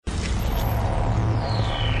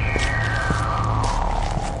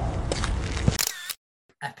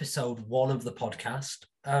episode 1 of the podcast.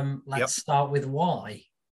 Let's Yep. start with why.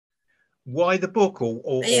 Why the book,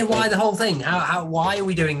 Why the whole thing? Why are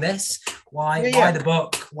we doing this? Why the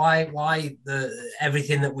book? Why the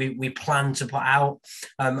everything that we plan to put out?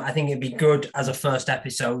 I think it'd be good as a first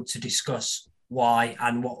episode to discuss why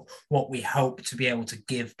and what we hope to be able to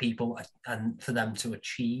give people and for them to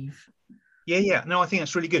achieve. Yeah. No, I think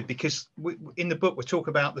that's really good, because in the book we talk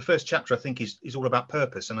about, the first chapter I think is all about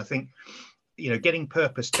purpose, and I think getting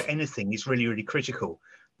purpose to anything is really, really critical.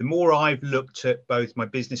 The more I've looked at both my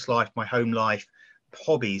business life, my home life,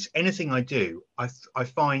 hobbies, anything I do, I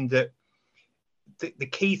find that the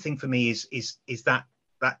key thing for me is that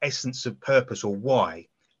essence of purpose, or why,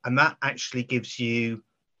 and that actually gives you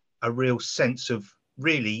a real sense of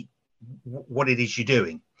really what it is you're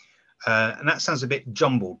doing. And that sounds a bit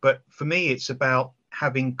jumbled, but for me, it's about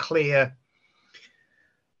having clear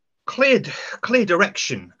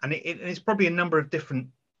direction, and it's probably a number of different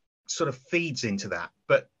sort of feeds into that,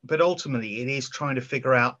 but ultimately it is trying to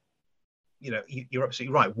figure out, you're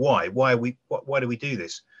absolutely right, why do we do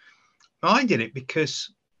this? I did it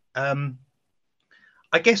because I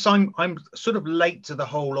guess I'm sort of late to the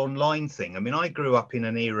whole online thing. I mean, I grew up in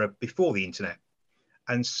an era before the internet,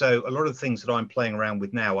 and so a lot of the things that I'm playing around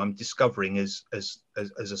with now, I'm discovering as a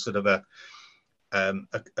sort of a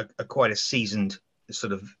quite a seasoned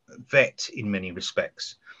sort of vet in many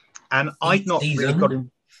respects. And I'd not really got in.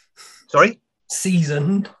 Sorry?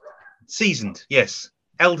 Seasoned, yes.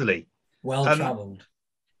 Elderly. Well-travelled.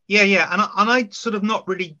 Yeah. And I sort of not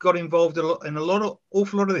really got involved in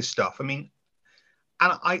awful lot of this stuff. I mean,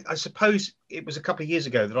 and I suppose it was a couple of years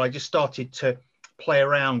ago that I just started to play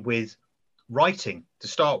around with writing to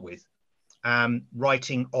start with,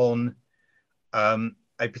 writing on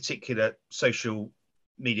a particular social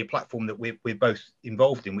media platform that we're both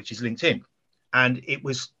involved in, which is LinkedIn. And it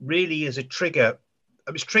was really as a trigger.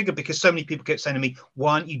 It was triggered because so many people kept saying to me,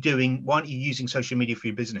 why aren't you using social media for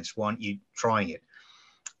your business? Why aren't you trying it?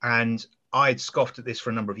 And I had scoffed at this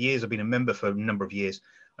for a number of years. I've been a member for a number of years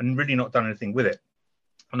and really not done anything with it.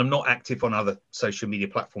 And I'm not active on other social media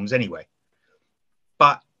platforms anyway.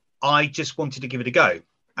 But I just wanted to give it a go.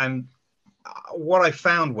 And what I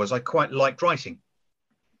found was I quite liked writing.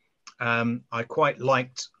 I quite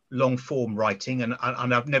liked long form writing, and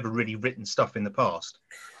I've never really written stuff in the past.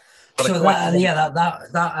 But so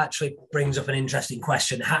that actually brings up an interesting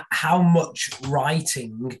question. How much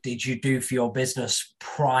writing did you do for your business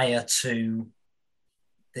prior to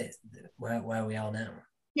where we are now?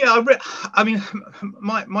 Yeah, I mean,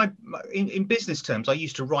 my in business terms, I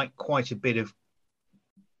used to write quite a bit of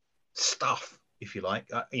stuff, if you like.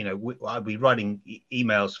 I'd be writing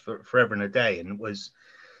emails for forever and a day,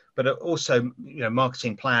 but also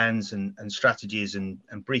marketing plans and strategies and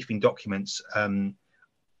briefing documents.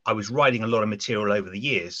 I was writing a lot of material over the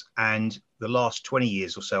years, and the last 20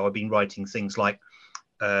 years or so I've been writing things like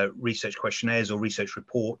research questionnaires or research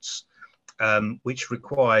reports, which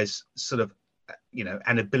requires sort of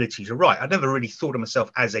an ability to write. I never really thought of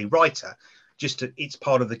myself as a writer, it's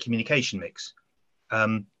part of the communication mix.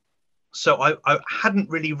 So I hadn't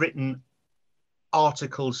really written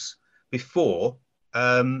articles before.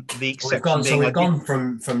 The exception we've gone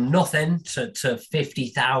from nothing to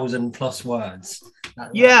 50,000 plus words.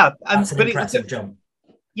 That's an impressive jump.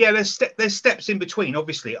 Yeah, there's steps in between.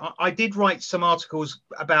 Obviously, I did write some articles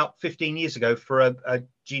about 15 years ago for a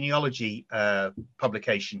genealogy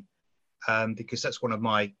publication, because that's one of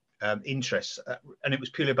my interests, and it was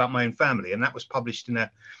purely about my own family, and that was published in a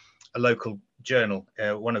local journal,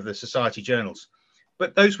 one of the society journals.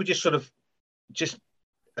 But those were just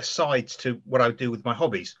asides to what I would do with my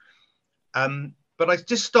hobbies. But I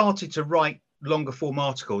just started to write longer form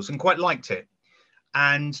articles and quite liked it.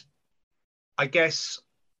 And I guess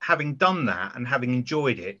having done that and having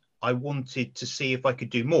enjoyed it, I wanted to see if I could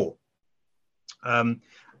do more. And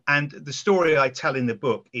the story I tell in the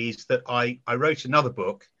book is that I wrote another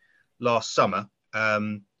book last summer,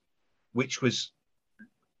 which was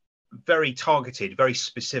very targeted, very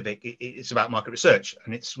specific. It's about market research,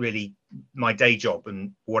 and it's really my day job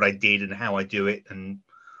and what I did and how I do it and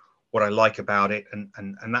what I like about it and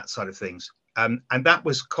that side of things. And that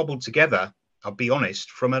was cobbled together, I'll be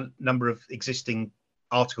honest, from a number of existing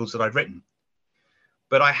articles that I'd written.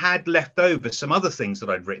 But I had left over some other things that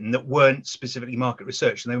I'd written that weren't specifically market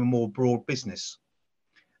research, and they were more broad business.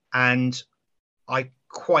 And I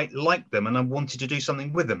quite liked them, and I wanted to do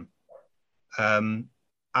something with them. And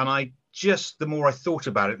the more I thought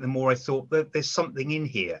about it, the more I thought that there's something in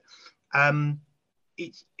here.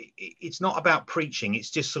 It's not about preaching.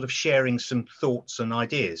 It's just sort of sharing some thoughts and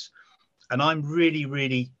ideas. And I'm really,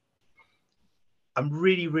 really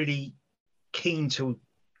keen to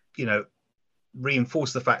you know,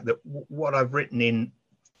 reinforce the fact that what I've written in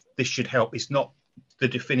This Should Help is not the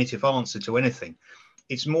definitive answer to anything.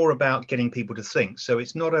 It's more about getting people to think. So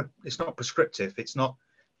it's not prescriptive. It's not,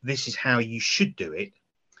 this is how you should do it,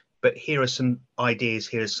 but here are some ideas,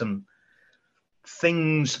 here are some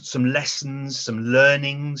things, some lessons, some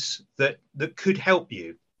learnings that could help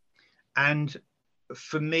you. And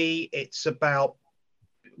for me, it's about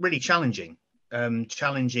really challenging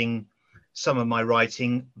some of my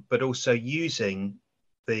writing, but also using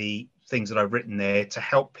the things that I've written there to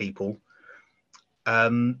help people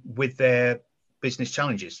with their business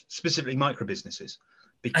challenges, specifically micro businesses.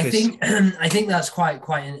 Because I think that's quite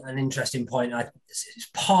an interesting point. It's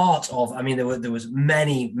part of. I mean, there was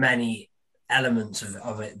many elements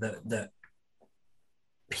of it that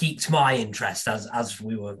piqued my interest as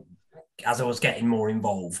I was getting more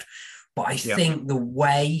involved. But I think the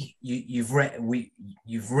way you've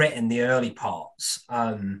written the early parts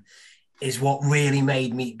is what really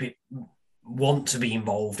made me want to be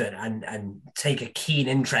involved and take a keen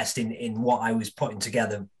interest in what I was putting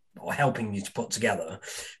together or helping you to put together,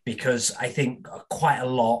 because I think quite a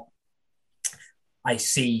lot I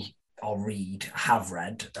see or have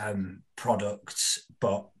read products,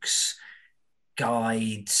 books,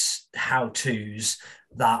 guides, how-tos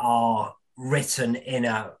that are written in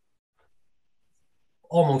a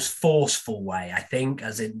almost forceful way, I think,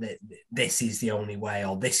 as in this is the only way,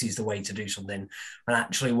 or this is the way to do something. And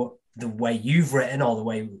actually what the way you've written, or the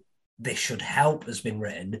way This Should Help has been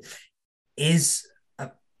written, is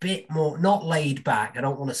a bit more, not laid back, I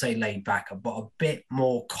don't want to say laid back, but a bit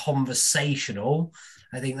more conversational.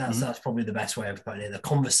 I think that's probably the best way of putting it, the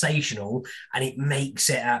conversational, and it makes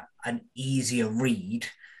it an easier read,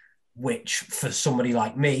 which for somebody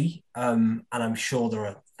like me, and I'm sure there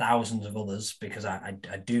are thousands of others, because I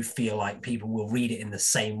do feel like people will read it in the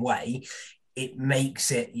same way, it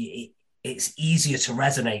makes it's easier to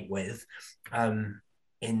resonate with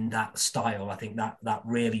in that style. I think that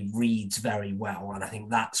really reads very well, and I think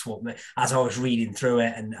that's what, as I was reading through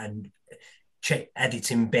it and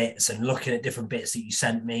editing bits and looking at different bits that you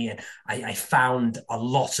sent me, and I found a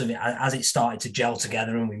lot of it as it started to gel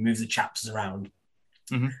together and we moved the chapters around.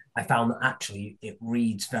 I found that actually it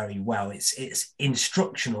reads very well. It's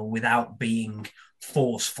instructional without being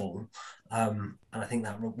forceful, and I think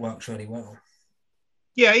that works really well.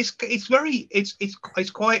 Yeah, it's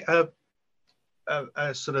quite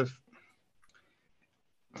a sort of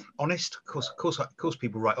honest. Of course,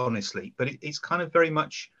 people write honestly, but it's kind of very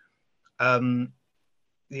much the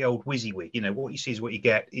old WYSIWYG. You know, what you see is what you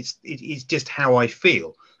get. It's just how I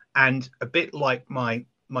feel, and a bit like my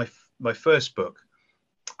first book.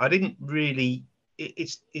 I didn't really.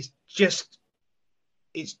 It's just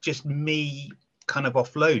me kind of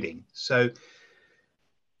offloading. So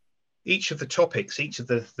each of the topics, each of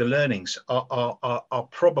the learnings are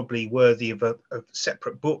probably worthy of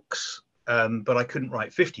separate books. But I couldn't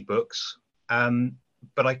write 50 books.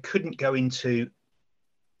 But I couldn't go into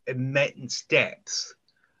immense depth.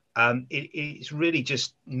 It's really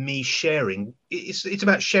just me sharing. It's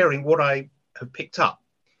about sharing what I have picked up.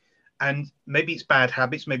 And maybe it's bad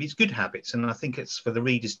habits, maybe it's good habits. And I think it's for the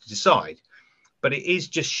readers to decide. But it is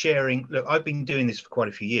just sharing. Look, I've been doing this for quite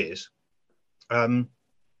a few years. I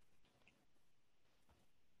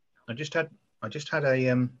just had a, I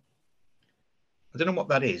don't know what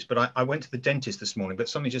that is, but I went to the dentist this morning, but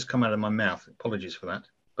something just come out of my mouth. Apologies for that,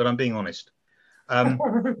 but I'm being honest.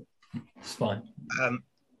 It's fine.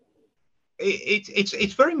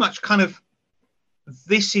 It's very much kind of,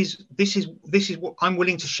 this is what I'm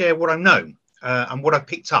willing to share, what I know and what I've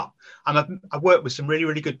picked up. And I've worked with some really,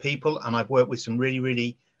 really good people, and I've worked with some really,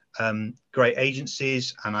 really great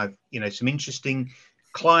agencies, and I've, some interesting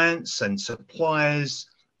clients and suppliers.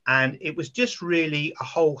 And it was just really a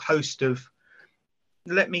whole host of,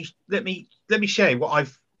 let me share what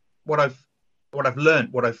I've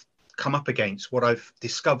learned, what I've come up against, what I've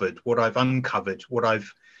discovered, what I've uncovered, what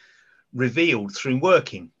I've revealed through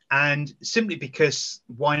working. And simply because,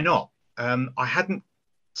 why not? I hadn't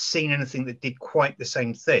seen anything that did quite the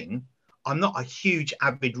same thing. I'm not a huge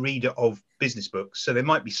avid reader of business books, so there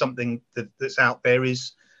might be something that's out there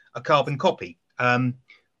is a carbon copy.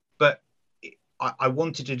 But I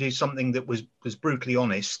wanted to do something that was brutally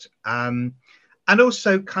honest, and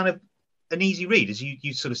also kind of an easy read, as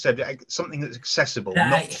you sort of said, something that's accessible.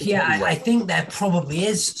 I think there probably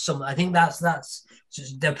is some. I think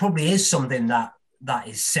there probably is something that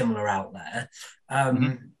is similar out there,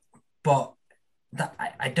 but that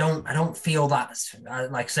I don't feel that's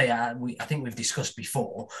like, say, I think we've discussed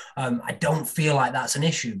before. I don't feel like that's an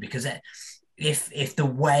issue, because if the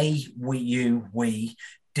way we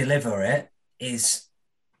deliver it is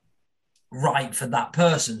right for that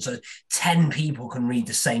person. So 10 people can read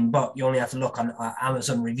the same book. You only have to look on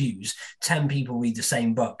Amazon reviews. 10 people read the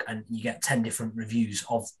same book and you get 10 different reviews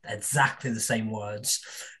of exactly the same words.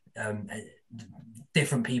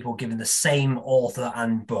 Different people giving the same author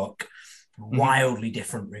and book wildly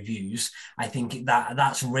different reviews. I think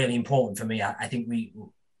that's really important for me. I think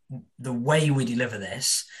the way we deliver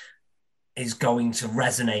this is going to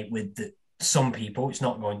resonate with some people. It's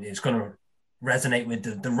going to resonate with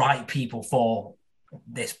the right people for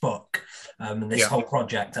this book and this whole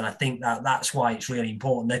project. And I think that's why it's really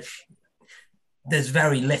important. There's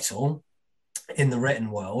very little in the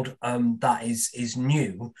written world that is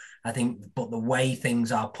new, I think, but the way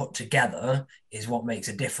things are put together is what makes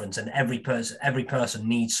a difference. And every person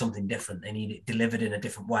needs something different. They need it delivered in a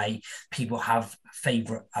different way. People have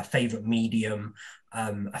a favorite medium,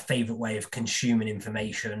 a favorite way of consuming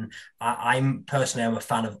information. I'm a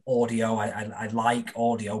fan of audio. I like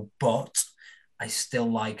audio, but I still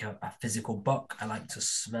like a physical book. I like to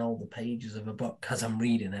smell the pages of a book as I'm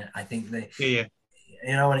reading it. I think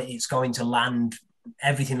and it's going to land.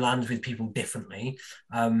 Everything lands with people differently,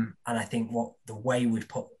 and I think the way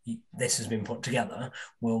this has been put together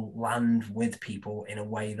will land with people in a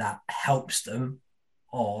way that helps them,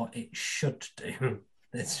 or it should do.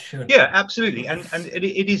 It should. Yeah, absolutely, and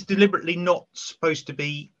it is deliberately not supposed to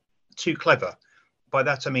be too clever. By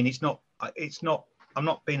that I mean it's not. I'm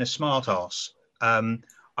not being a smart ass. I'm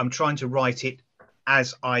trying to write it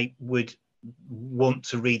as I would want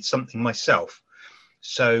to read something myself.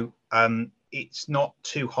 So it's not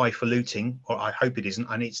too highfalutin, or I hope it isn't,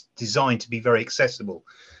 and it's designed to be very accessible.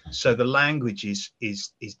 So the language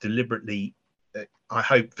is deliberately, I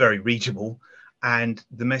hope, very readable, and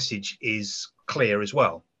the message is clear as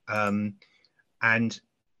well. And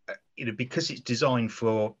because it's designed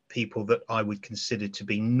for people that I would consider to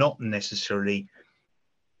be not necessarily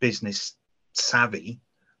business savvy,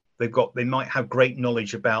 they might have great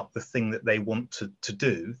knowledge about the thing that they want to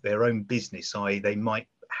do, their own business, i.e. they might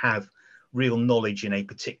have real knowledge in a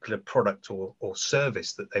particular product or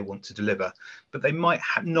service that they want to deliver, but they might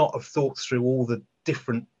not have thought through all the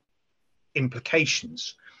different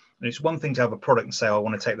implications. And it's one thing to have a product and say, I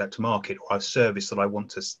want to take that to market, or a service that I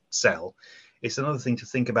want to sell. It's another thing to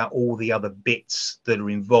think about all the other bits that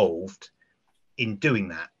are involved in doing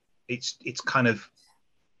that. It's kind of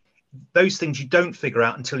those things you don't figure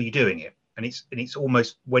out until you're doing it, and it's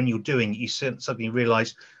almost when you're doing it, you suddenly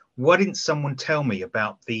realize, why didn't someone tell me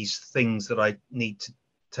about these things that I need to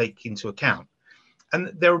take into account?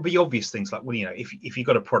 And there will be obvious things like, well, if you've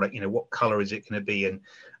got a product, what color is it going to be, and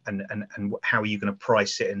how are you going to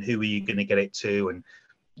price it, and who are you going to get it to, and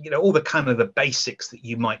all the kind of the basics that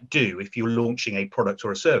you might do if you're launching a product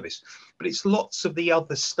or a service. But it's lots of the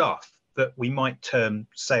other stuff that we might term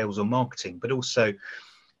sales or marketing, but also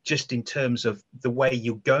just in terms of the way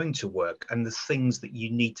you're going to work and the things that you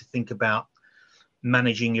need to think about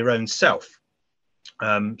managing your own self.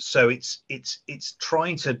 So it's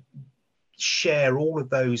trying to share all of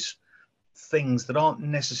those things that aren't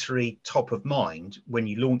necessarily top of mind when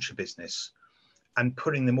you launch a business, and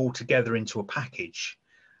putting them all together into a package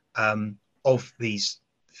of these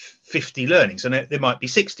 50 learnings. And there might be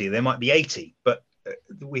 60, there might be 80, but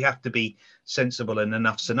we have to be sensible, and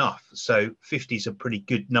enough's enough. So 50 is a pretty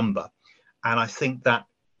good number, and I think that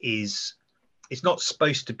it's not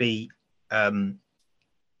supposed to be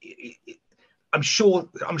I'm sure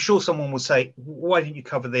someone will say, why didn't you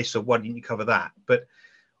cover this, or why didn't you cover that? But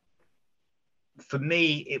for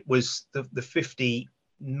me, it was the 50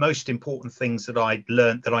 most important things that I'd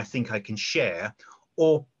learned that I think I can share,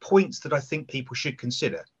 or points that I think people should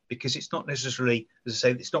consider, because it's not necessarily, as I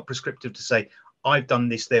say, it's not prescriptive to say, I've done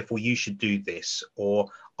this, therefore you should do this, or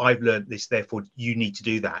I've learned this, therefore you need to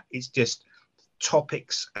do that. It's just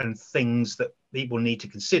topics and things that people need to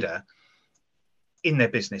consider in their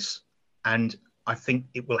business. And I think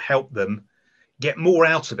it will help them get more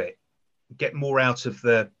out of it, get more out of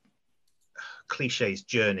the cliches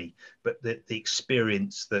journey, but the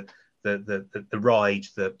experience, the ride,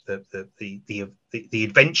 the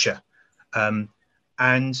adventure.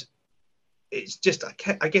 And it's just,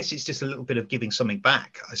 I guess it's just a little bit of giving something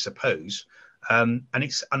back, I suppose. And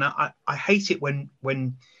I hate it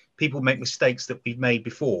when people make mistakes that we've made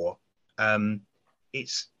before.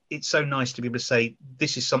 It's so nice to be able to say,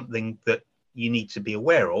 this is something that you need to be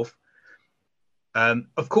aware of.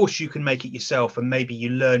 Of course, you can make it yourself, and maybe you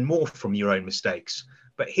learn more from your own mistakes.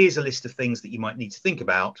 But here's a list of things that you might need to think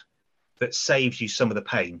about that saves you some of the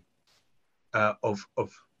pain of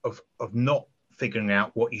not figuring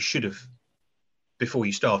out what you should have before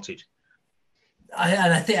you started.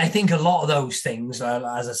 I think a lot of those things,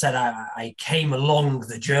 as I said, I came along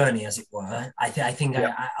the journey, as it were. I think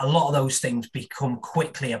Yeah. a lot of those things become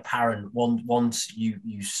quickly apparent once you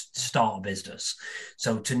start a business.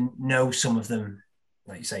 So to know some of them,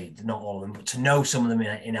 like you say, not all of them, but to know some of them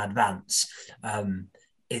in advance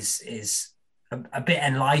is a bit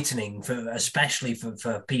enlightening for, especially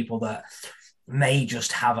for people that may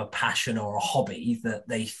just have a passion or a hobby that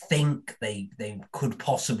they think they could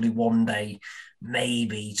possibly one day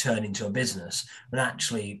maybe turn into a business. And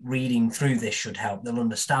actually reading through this should help. They'll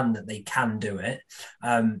understand that they can do it,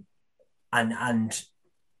 and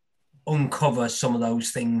uncover some of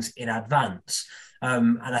those things in advance.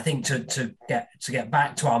 And I think to get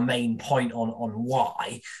back to our main point on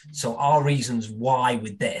why, so our reasons why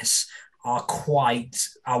with this are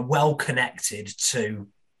well connected to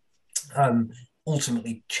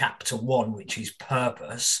ultimately chapter 1, which is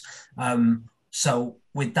purpose. So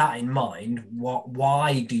with that in mind,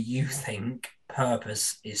 why do you think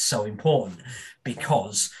purpose is so important?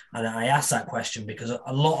 Because, and I ask that question because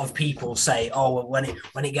a lot of people say, oh, well,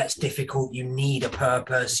 when it gets difficult, you need a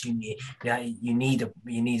purpose, you need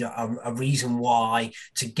a reason why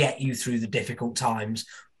to get you through the difficult times.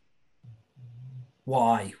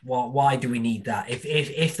 Why do we need that?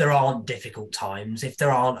 If there aren't difficult times, if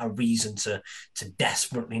there aren't a reason to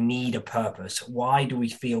desperately need a purpose, why do we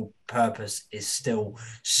feel purpose is still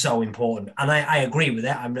so important? And I agree with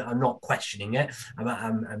it. I'm not questioning it.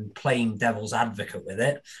 I'm playing devil's advocate with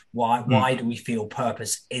it. Why do we feel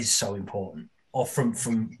purpose is so important? Or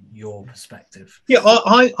from your perspective? Yeah,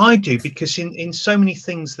 I do, because in so many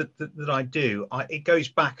things that I do, it goes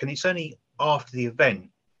back, and it's only after the event.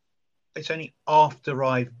 It's only after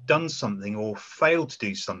I've done something or failed to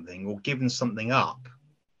do something or given something up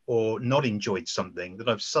or not enjoyed something that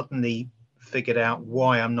I've suddenly figured out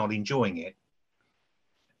why I'm not enjoying it.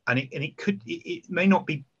 And it may not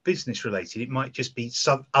be business related. It might just be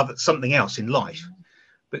something else in life.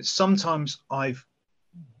 But sometimes I've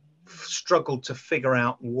struggled to figure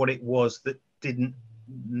out what it was that didn't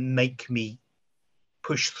make me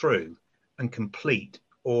push through and complete,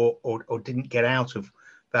 or didn't get out of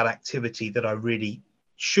that activity that I really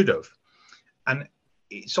should have. And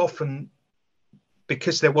it's often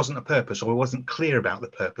because there wasn't a purpose, or I wasn't clear about the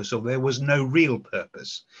purpose, or there was no real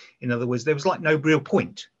purpose. In other words, there was like no real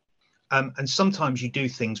point. And sometimes you do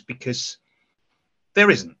things because there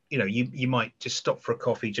isn't. You might just stop for a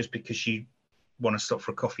coffee just because you want to stop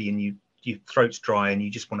for a coffee and your throat's dry and you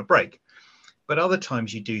just want a break. But other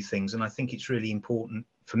times you do things, and I think it's really important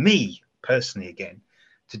for me personally, again,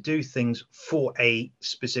 to do things for a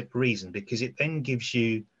specific reason, because it then gives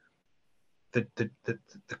you the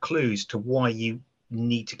clues to why you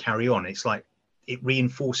need to carry on. It's like it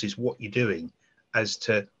reinforces what you're doing as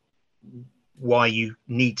to why you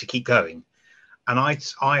need to keep going. And I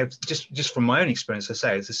have just from my own experience,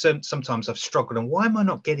 I say, sometimes I've struggled, and why am I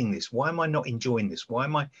not getting this? Why am I not enjoying this? Why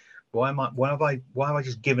have I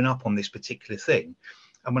just given up on this particular thing?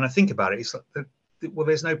 And when I think about it, it's like, well,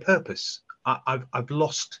 there's no purpose. I've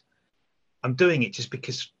lost. I'm doing it just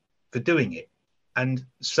because for doing it. And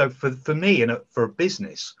so for me and for a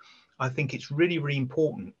business, I think it's really, really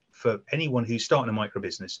important for anyone who's starting a micro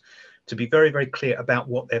business to be very, very clear about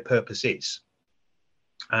what their purpose is.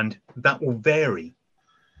 And that will vary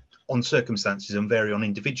on circumstances and vary on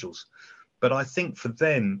individuals. But I think for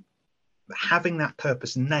them, having that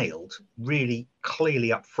purpose nailed really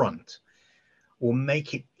clearly up front will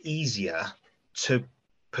make it easier to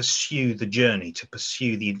pursue the journey, to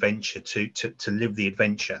pursue the adventure, to live the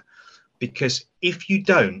adventure. Because if you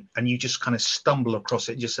don't, and you just kind of stumble across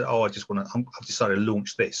it, just say, oh, I've decided to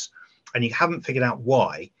launch this, and you haven't figured out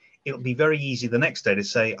why, it'll be very easy the next day to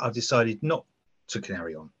say, I've decided not to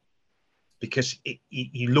carry on, because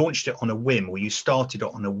you launched it on a whim, or you started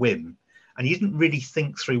it on a whim, and you didn't really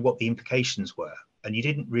think through what the implications were, and you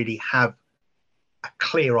didn't really have a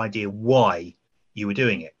clear idea why you were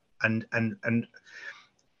doing it. And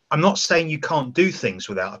I'm not saying you can't do things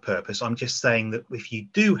without a purpose. I'm just saying that if you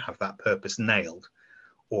do have that purpose nailed,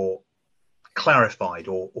 or clarified,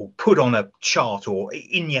 or put on a chart, or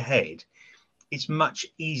in your head, it's much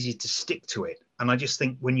easier to stick to it. And I just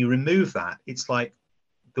think when you remove that, it's like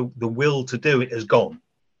the will to do it has gone.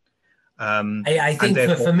 I think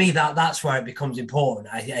for me that's where it becomes important.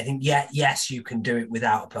 I think yes, you can do it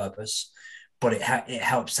without a purpose, but it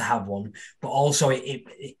helps to have one. But also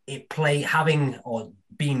having or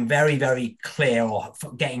being very, very clear, or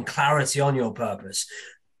getting clarity on your purpose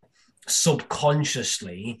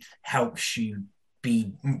subconsciously helps you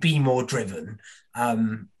be more driven.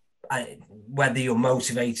 Whether you're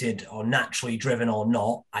motivated or naturally driven or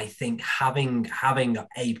not, I think having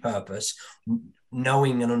a purpose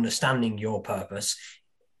knowing and understanding your purpose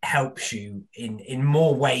helps you in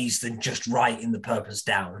more ways than just writing the purpose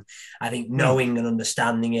down. I think knowing and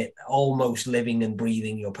understanding it, almost living and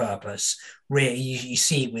breathing your purpose, really you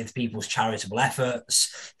see it with people's charitable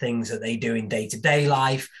efforts, things that they do in day-to-day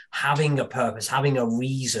life. Having a purpose, having a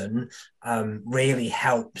reason, really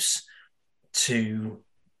helps to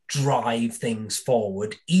drive things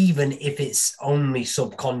forward, even if it's only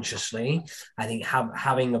subconsciously. I think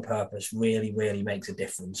having a purpose really, really makes a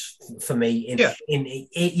difference for me in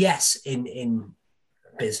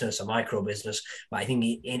business, a micro business, but I think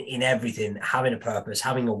in everything, having a purpose,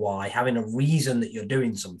 having a why, having a reason that you're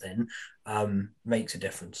doing something, makes a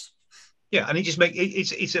difference. Yeah, and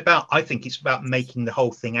it's about, I think it's about making the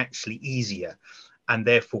whole thing actually easier, and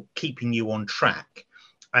therefore keeping you on track.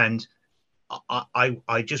 And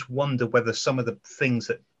I just wonder whether some of the things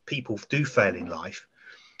that people do fail in life,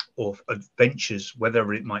 or adventures,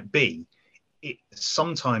 whether it might be, it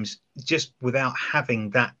sometimes just without having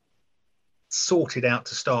that sorted out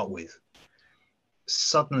to start with,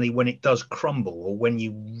 suddenly when it does crumble, or when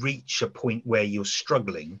you reach a point where you're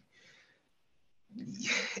struggling,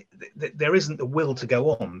 there isn't the will to go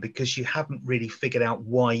on, because you haven't really figured out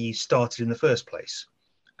why you started in the first place.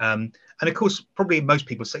 And of course, probably most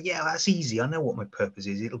people say, yeah, that's easy. I know what my purpose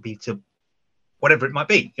is. It'll be to whatever it might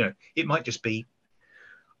be. You know, it might just be,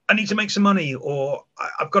 I need to make some money, or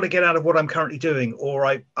I've got to get out of what I'm currently doing, or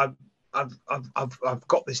I've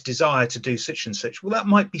got this desire to do such and such. Well, that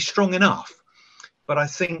might be strong enough, but I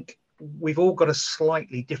think we've all got a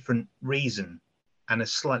slightly different reason and a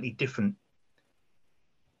slightly different,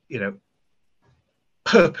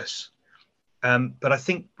 purpose. But I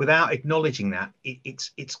think without acknowledging that,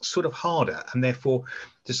 it's sort of harder. And therefore,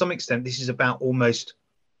 to some extent, this is about almost,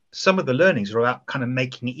 some of the learnings are about kind of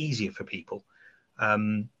making it easier for people.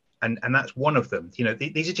 And that's one of them.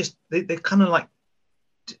 These are just, they're kind of like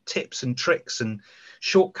tips and tricks and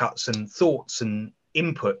shortcuts and thoughts and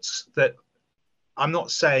inputs that I'm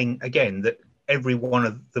not saying, again, that every one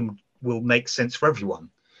of them will make sense for everyone,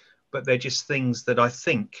 but they're just things that I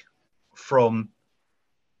think, from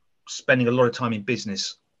spending a lot of time in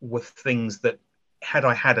business, with things that, had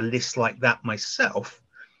I had a list like that myself,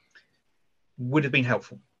 would have been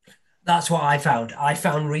helpful. That's what I found. I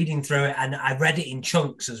found reading through it, and I read it in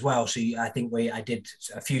chunks as well. So I think I did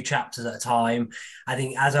a few chapters at a time. I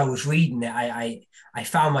think as I was reading it, I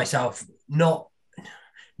found myself not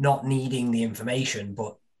needing the information,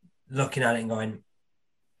 but looking at it and going,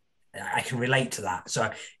 I can relate to that.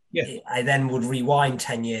 So Yeah. I then would rewind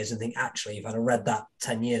 10 years and think, actually, if I'd have read that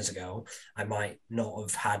 10 years ago, I might not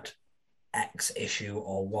have had X issue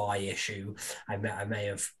or Y issue. I may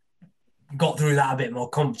have got through that a bit more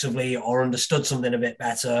comfortably, or understood something a bit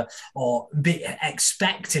better, or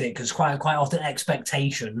expected it, because quite often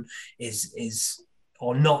expectation is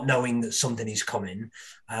or not knowing that something is coming,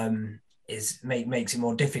 makes it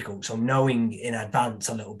more difficult. So knowing in advance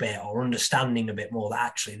a little bit, or understanding a bit more that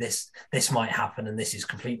actually this might happen and this is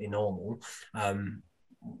completely normal,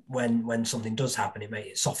 when something does happen,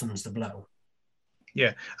 it softens the blow.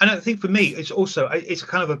 Yeah, and I think for me, it's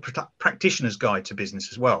kind of a practitioner's guide to business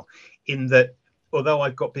as well. In that, although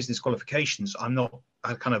I've got business qualifications, I'm not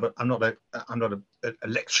a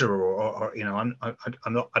lecturer, or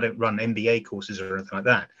I don't run MBA courses or anything like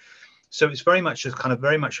that. So it's very much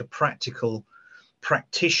a practical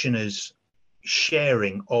practitioner's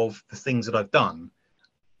sharing of the things that I've done.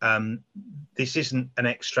 This isn't an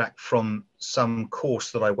extract from some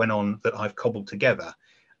course that I went on that I've cobbled together.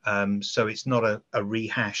 So it's not a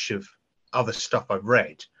rehash of other stuff I've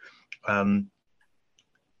read. And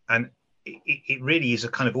it really is a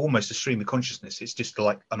kind of almost a stream of consciousness. It's just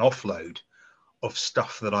like an offload of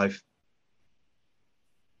stuff that I've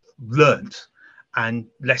learned, and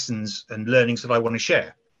lessons and learnings that I want to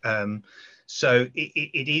share. So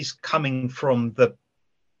it is coming from the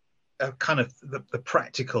kind of the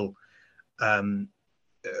practical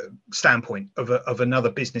standpoint of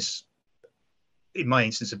another business. In my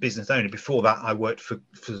instance, a business owner. Before that, I worked for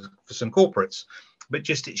some corporates, but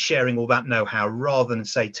just it's sharing all that know-how, rather than,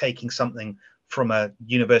 say, taking something from a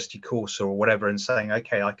university course or whatever and saying,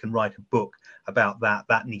 okay, I can write a book about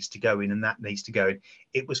that needs to go in and that needs to go in.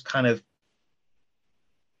 It was kind of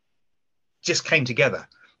just came together.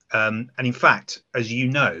 And in fact, as you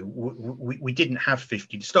know, we didn't have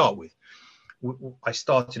 50 to start with. I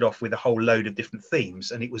started off with a whole load of different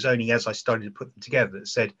themes, and it was only as I started to put them together that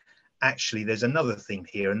said, actually, there's another theme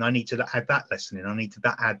here, and I need to add that lesson in. I need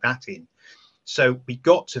to add that in. So we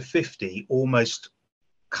got to 50 almost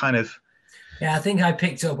kind of. Yeah, I think I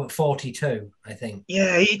picked it up at 42. I think.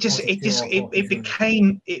 Yeah, it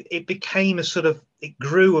became a sort of, it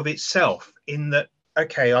grew of itself in that,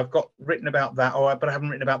 okay, I've got written about that, but I haven't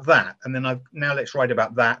written about that. And then now let's write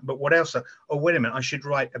about that. But what else? Oh, wait a minute, I should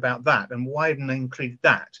write about that. And why didn't I include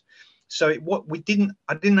that? So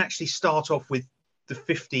I didn't actually start off with the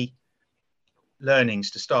 50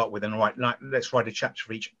 learnings to start with and let's write a chapter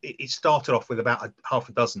for each. It started off with about half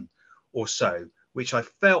a dozen or so, which I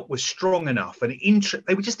felt was strong enough, and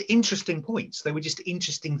they were just interesting points. They were just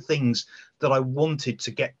interesting things that I wanted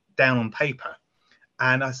to get down on paper.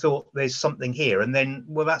 And I thought, there's something here. And then,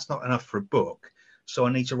 well, that's not enough for a book, so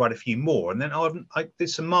I need to write a few more. And then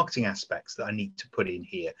there's some marketing aspects that I need to put in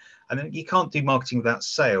here. And then you can't do marketing without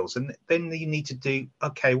sales. And then you need to do,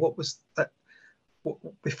 okay, what was that?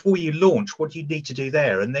 Before you launch, what do you need to do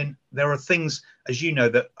there? And then there are things, as you know,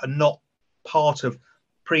 that are not part of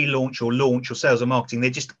pre-launch or launch or sales or marketing.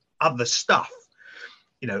 They're just other stuff,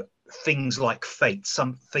 things like fate,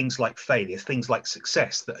 some things like failure, things like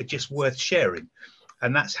success that are just worth sharing.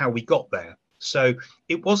 And that's how we got there. So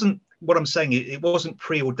it wasn't, what I'm saying, it wasn't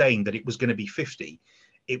preordained that it was going to be 50.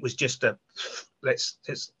 It was just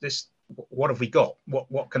what have we got?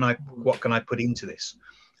 What can I put into this?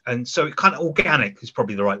 And so it kind of organic is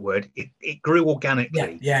probably the right word. It grew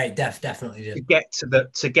organically. Yeah, it definitely did.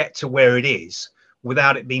 To get to where it is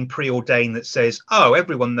without it being preordained that says, oh,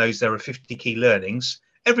 everyone knows there are 50 key learnings.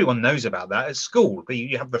 Everyone knows about that at school.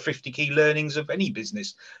 You have the 50 key learnings of any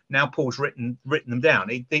business. Now Paul's written them down.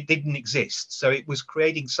 They didn't exist. So it was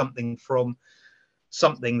creating something from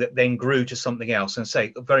something that then grew to something else, and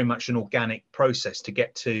say very much an organic process to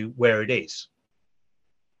get to where it is.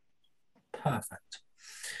 Perfect.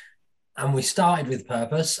 And we started with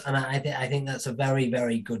purpose, and I think that's a very,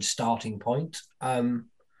 very good starting point.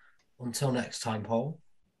 Until next time, Paul.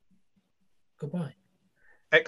 Goodbye.